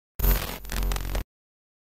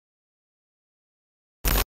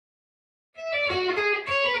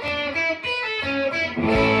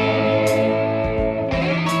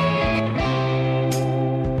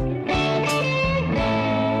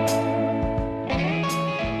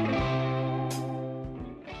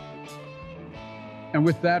And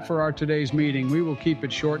with that for our today's meeting, we will keep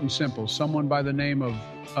it short and simple. Someone by the name of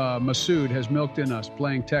Masood has milked in us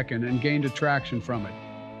playing Tekken and gained attraction from it.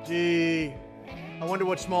 Gee, I wonder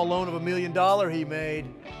what small loan of $1 million he made.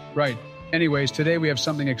 Right. Anyways, today we have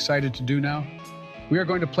something excited to do now. We are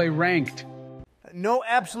going to play ranked. No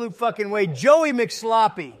absolute fucking way. Joey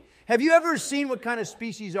McSloppy. Have you ever seen what kind of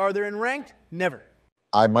species are there in ranked? Never.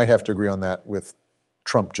 I might have to agree on that with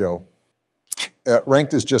Trump Joe.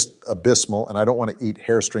 Ranked is just abysmal, and I don't want to eat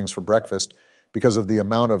hair strings for breakfast because of the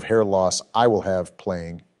amount of hair loss I will have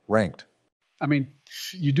playing ranked. I mean,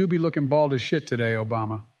 you do be looking bald as shit today,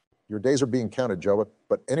 Obama. Your days are being counted, Joe,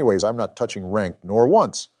 but anyways, I'm not touching ranked, nor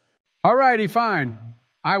once. All righty, fine.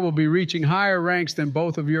 I will be reaching higher ranks than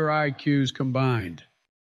both of your IQs combined.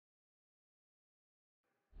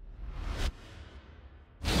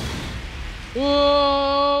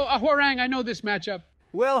 Whoa, Ahwarang, I know this matchup.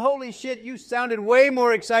 Well, holy shit, you sounded way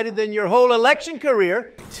more excited than your whole election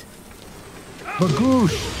career.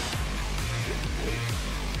 Bagoosh.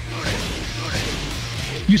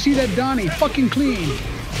 You see that Donnie? Fucking clean.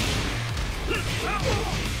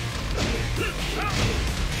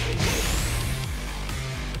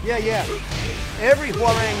 Yeah. Every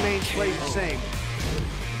Hwarang main plays the same.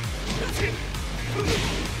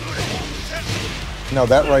 Now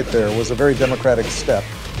that right there was a very democratic step.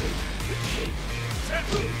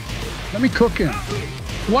 Let me cook him.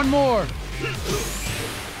 One more. You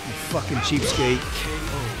fucking cheapskate.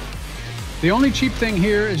 The only cheap thing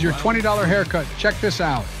here is your $20 haircut. Check this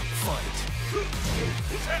out.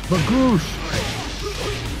 Bagoosh.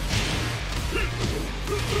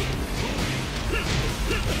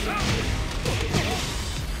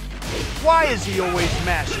 Why is he always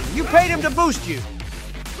mashing? You paid him to boost you.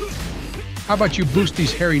 How about you boost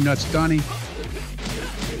these hairy nuts, Donnie?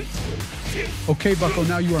 Okay, Bucko,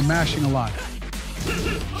 now you are mashing a lot.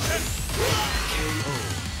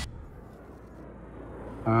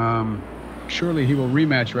 Surely he will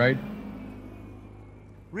rematch, right?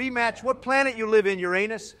 Rematch? What planet you live in,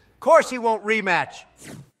 Uranus? Of course he won't rematch.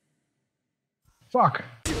 Fuck.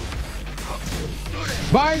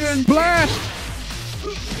 Biden, blast!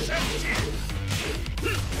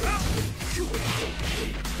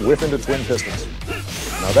 Whiff into twin pistons.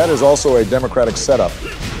 Now that is also a democratic setup.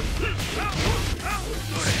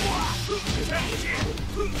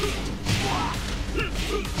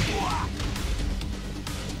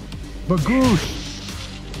 Bagoosh.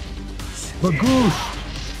 Bagoosh.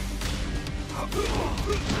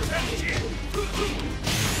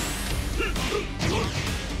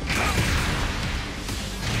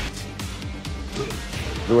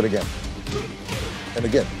 Do it again. And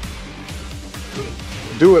again.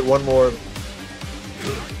 Do it one more.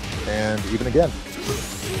 And even again.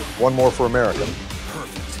 One more for America.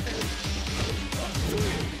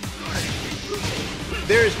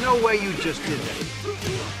 There is no way you just did that.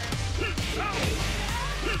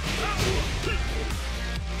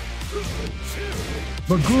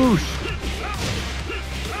 Bagoosh.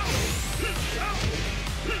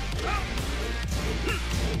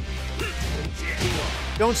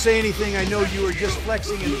 Don't say anything. I know you were just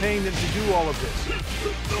flexing and paying them to do all of this.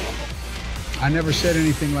 I never said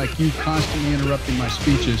anything like you constantly interrupting my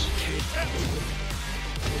speeches.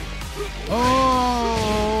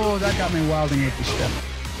 Oh, that got me wilding with the step.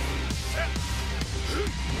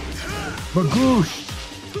 Bagoosh.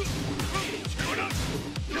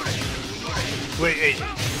 Wait.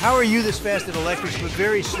 How are you this fast at electrics but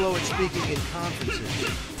very slow at speaking in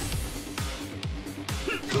conferences?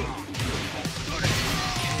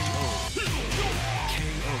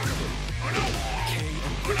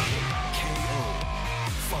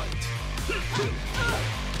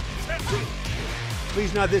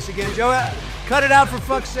 Please not this again, Joe. Cut it out for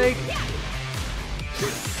fuck's sake.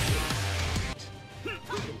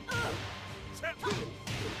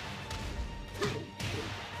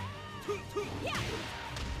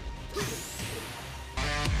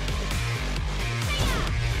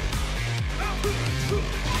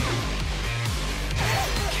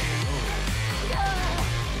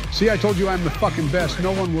 See, I told you I'm the fucking best.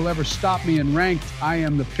 No one will ever stop me in ranked. I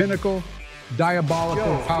am the pinnacle, diabolical,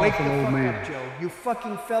 Joe, powerful wake the old fuck man. up, Joe. You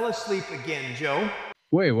fucking fell asleep again, Joe.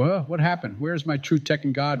 Wait, what? What happened? Where's my true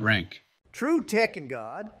Tekken God rank? True Tekken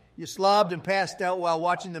God. You slobbed and passed out while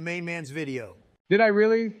watching the main man's video. Did I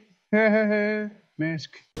really?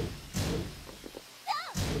 Mask.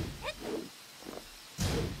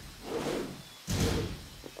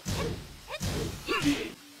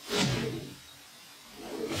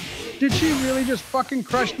 Did she really just fucking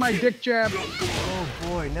crush my dick jab? Oh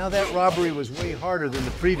boy, now that robbery was way harder than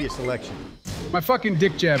the previous election. My fucking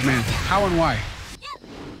dick jab, man. How and why?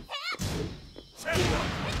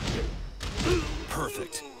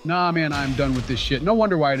 perfect. Nah, man, I'm done with this shit. No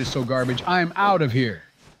wonder why it is so garbage. I'm out of here.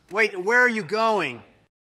 Wait, where are you going?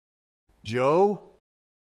 Joe?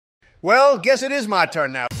 Well, guess it is my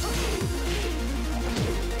turn now.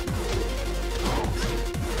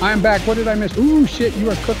 I'm back. What did I miss? Ooh, shit,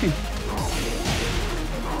 you are cooking.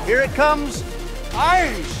 Here it comes.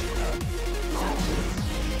 Irish.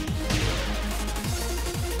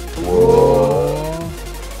 Whoa.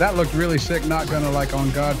 That looked really sick, not gonna like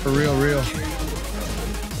on God for real.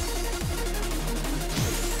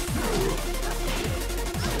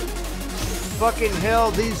 Fucking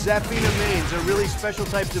hell, these Zafina mains are really special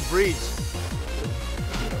types of breeds.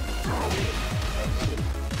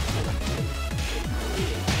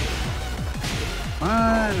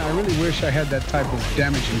 Man, I really wish I had that type of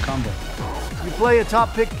damage and combo. You play a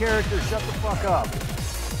top pick character, shut the fuck up.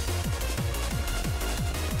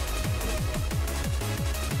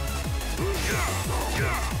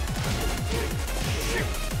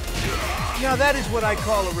 Now that is what I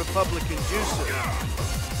call a Republican juicer.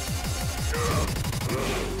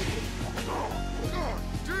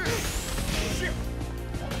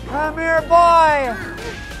 Come here, boy!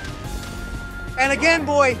 And again,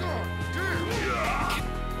 boy!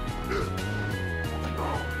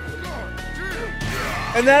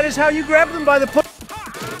 And that is how you grab them by the push.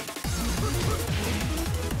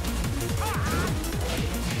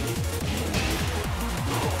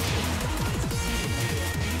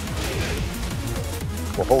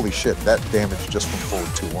 Well, holy shit, that damage just from forward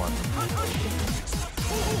 2-1.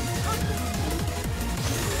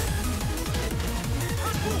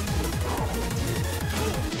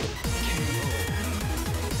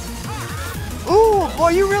 Ooh, boy,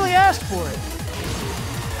 you really asked for it.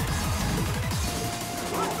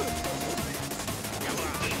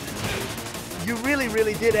 You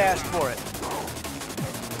really did ask for it.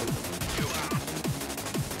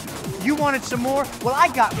 You wanted some more? Well, I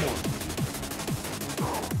got more.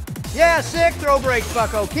 Yeah, sick, throw break,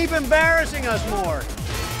 bucko. Keep embarrassing us more.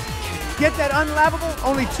 Get that unlappable,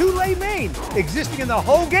 only 2-lay main existing in the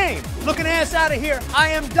whole game. Looking ass out of here. I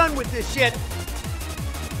am done with this shit.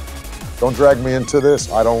 Don't drag me into this.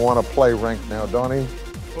 I don't want to play ranked now, Donnie.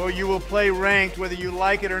 Well, you will play ranked whether you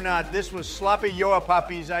like it or not. This was Sloppy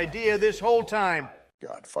Yoapapi's idea this whole time.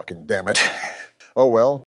 God fucking damn it. Oh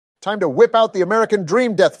well. Time to whip out the American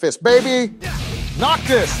Dream Death Fist, baby! Knock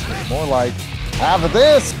this! More like, have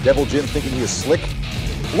this! Devil Jim thinking he is slick?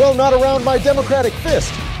 Well, not around my democratic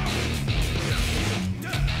fist!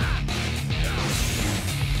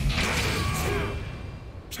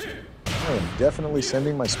 I am definitely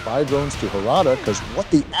sending my spy drones to Harada, because what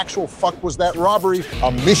the actual fuck was that robbery?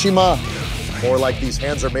 A Mishima. More like these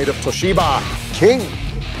hands are made of Toshiba. King.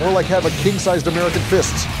 More like have a king-sized American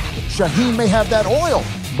fists. Shaheen may have that oil,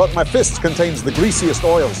 but my fists contains the greasiest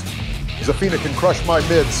oils. Zafina can crush my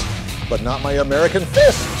mids, but not my American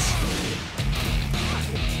fists.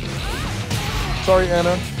 Sorry,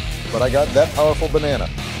 Anna, but I got that powerful banana.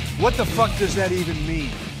 What the fuck does that even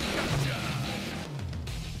mean?